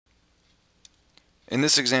In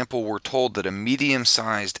this example, we're told that a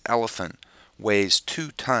medium-sized elephant weighs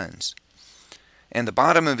 2 tons, and the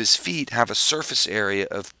bottom of his feet have a surface area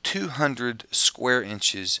of 200 square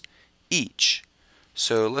inches each.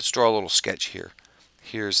 So let's draw a little sketch here.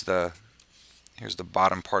 Here's the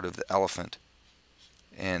bottom part of the elephant,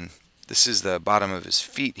 and this is the bottom of his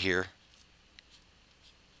feet here,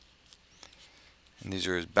 and these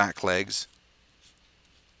are his back legs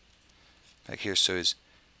back here. So his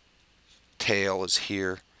tail is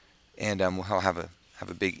here, and he'll have a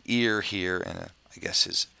big ear here, and I guess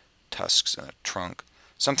his tusks and a trunk,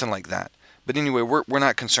 something like that. But anyway, we're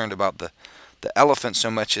not concerned about the elephant so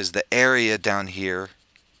much as the area down here,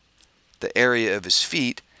 the area of his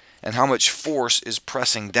feet, and how much force is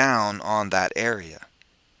pressing down on that area.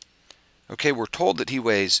 Okay, we're told that he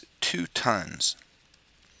weighs 2 tons.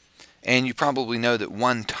 And you probably know that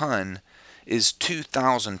 1 ton is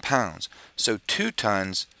 2,000 pounds. So 2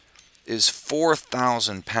 tons is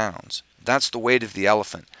 4,000 pounds. That's the weight of the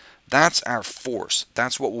elephant. That's our force.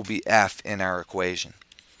 That's what will be F in our equation.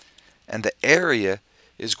 And the area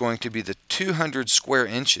is going to be the 200 square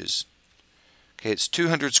inches. Okay, it's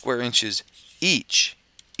 200 square inches each.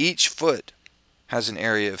 Each foot has an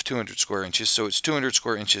area of 200 square inches, so it's 200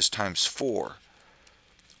 square inches times 4,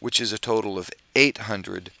 which is a total of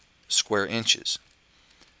 800 square inches.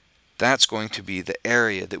 That's going to be the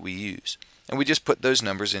area that we use. And we just put those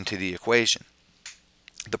numbers into the equation.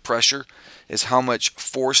 The pressure is how much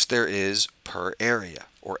force there is per area,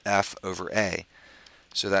 or F over A.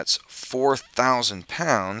 So that's 4,000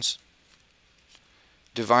 pounds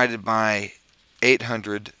divided by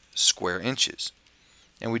 800 square inches.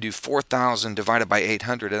 And we do 4,000 divided by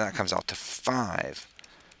 800, and that comes out to 5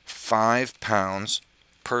 pounds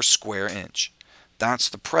per square inch. That's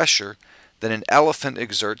the pressure that an elephant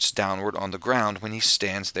exerts downward on the ground when he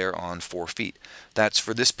stands there on 4 feet. That's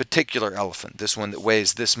for this particular elephant, this one that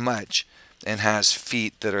weighs this much and has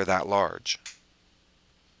feet that are that large.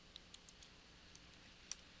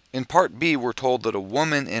 In part B, we're told that a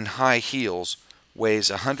woman in high heels weighs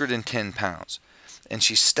 110 pounds, and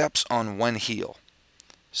she steps on one heel.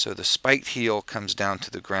 So the spiked heel comes down to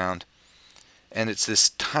the ground, and it's this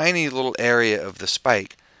tiny little area of the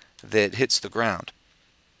spike that hits the ground.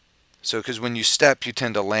 So because when you step, you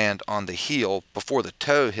tend to land on the heel before the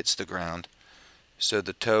toe hits the ground, so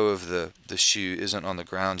the toe of the shoe isn't on the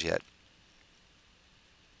ground yet.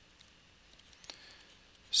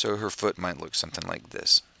 So her foot might look something like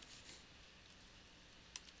this.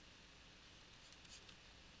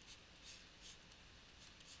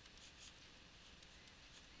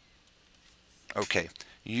 Okay,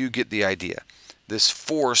 you get the idea. This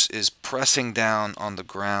force is pressing down on the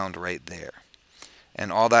ground right there. And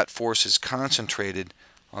all that force is concentrated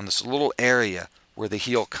on this little area where the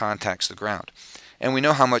heel contacts the ground. And we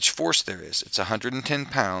know how much force there is. It's 110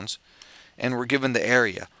 pounds, and we're given the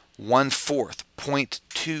area, 1/4,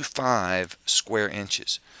 0.25 square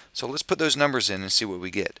inches. So let's put those numbers in and see what we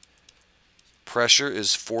get. Pressure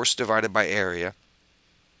is force divided by area.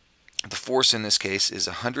 The force in this case is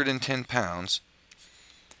 110 pounds.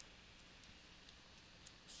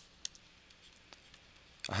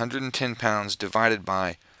 110 pounds divided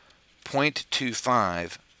by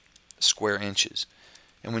 0.25 square inches.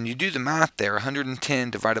 And when you do the math there, 110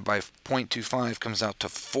 divided by 0.25 comes out to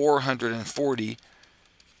 440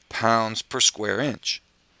 pounds per square inch.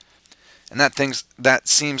 And that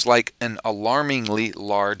seems like an alarmingly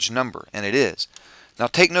large number, and it is. Now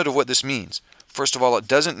take note of what this means. First of all, it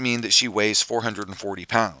doesn't mean that she weighs 440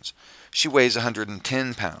 pounds. She weighs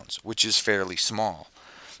 110 pounds, which is fairly small.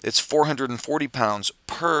 It's 440 pounds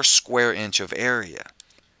per square inch of area.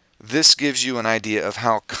 This gives you an idea of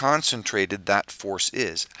how concentrated that force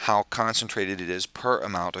is, how concentrated it is per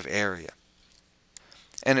amount of area.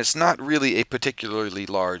 And it's not really a particularly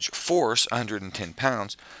large force, 110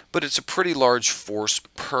 pounds, but it's a pretty large force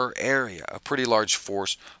per area, a pretty large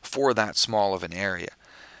force for that small of an area.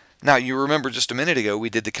 Now, you remember just a minute ago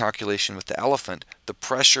we did the calculation with the elephant. The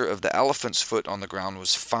pressure of the elephant's foot on the ground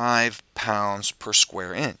was 5 pounds per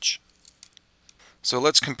square inch. So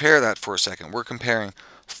let's compare that for a second. We're comparing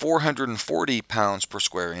 440 pounds per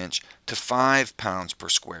square inch to 5 pounds per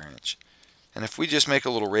square inch. And if we just make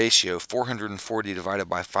a little ratio, 440 divided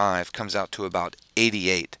by 5 comes out to about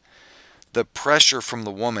 88. The pressure from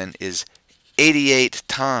the woman is 88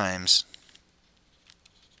 times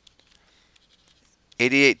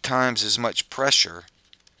as much pressure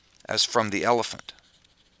as from the elephant.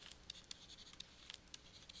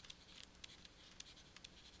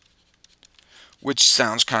 Which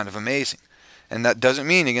sounds kind of amazing. And that doesn't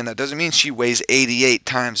mean, again, that doesn't mean she weighs 88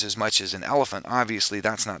 times as much as an elephant. Obviously,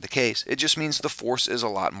 that's not the case. It just means the force is a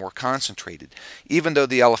lot more concentrated. Even though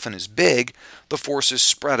the elephant is big, the force is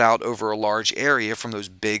spread out over a large area from those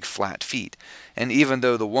big flat feet. And even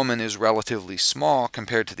though the woman is relatively small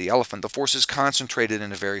compared to the elephant, the force is concentrated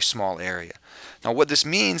in a very small area. Now, what this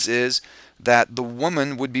means is that the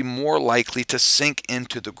woman would be more likely to sink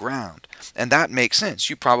into the ground. And that makes sense.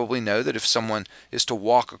 You probably know that if someone is to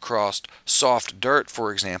walk across soft dirt,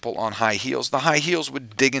 for example, on high heels, the high heels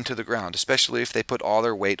would dig into the ground, especially if they put all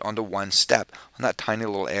their weight onto one step on that tiny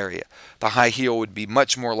little area. The high heel would be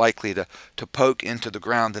much more likely to poke into the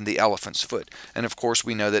ground than the elephant's foot. And of course,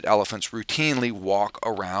 we know that elephants routinely walk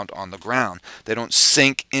around on the ground. They don't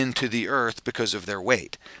sink into the earth because of their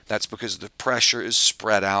weight. That's because the pressure is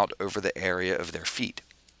spread out over the area of their feet.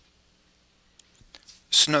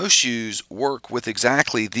 Snowshoes work with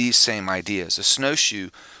exactly these same ideas. A snowshoe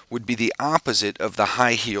would be the opposite of the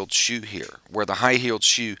high-heeled shoe here, where the high-heeled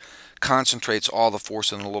shoe concentrates all the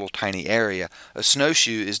force in a little tiny area. A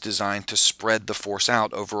snowshoe is designed to spread the force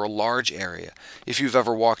out over a large area. If you've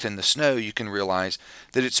ever walked in the snow, you can realize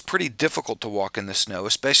that it's pretty difficult to walk in the snow,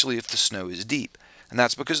 especially if the snow is deep. And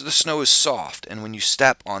that's because the snow is soft, and when you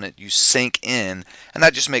step on it, you sink in, and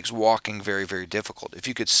that just makes walking very, very difficult. If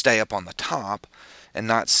you could stay up on the top and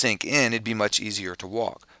not sink in, it'd be much easier to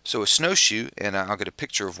walk. So a snowshoe, and I'll get a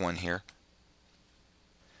picture of one here.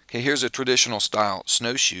 Okay, here's a traditional style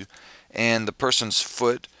snowshoe, and the person's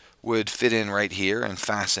foot would fit in right here and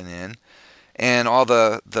fasten in. And all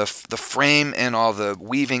the frame and all the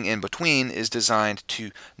weaving in between is designed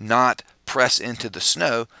to not press into the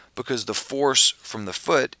snow because the force from the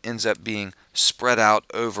foot ends up being spread out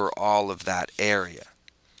over all of that area.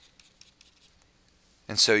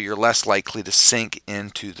 And so you're less likely to sink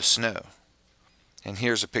into the snow. And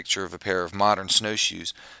here's a picture of a pair of modern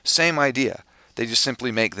snowshoes. Same idea. They just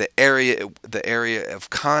simply make the area of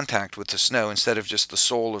contact with the snow, instead of just the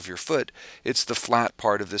sole of your foot, it's the flat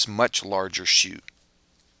part of this much larger shoe.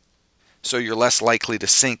 So you're less likely to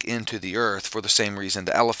sink into the earth for the same reason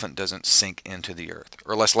the elephant doesn't sink into the earth,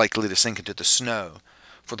 or less likely to sink into the snow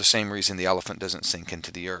for the same reason the elephant doesn't sink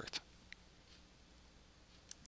into the earth.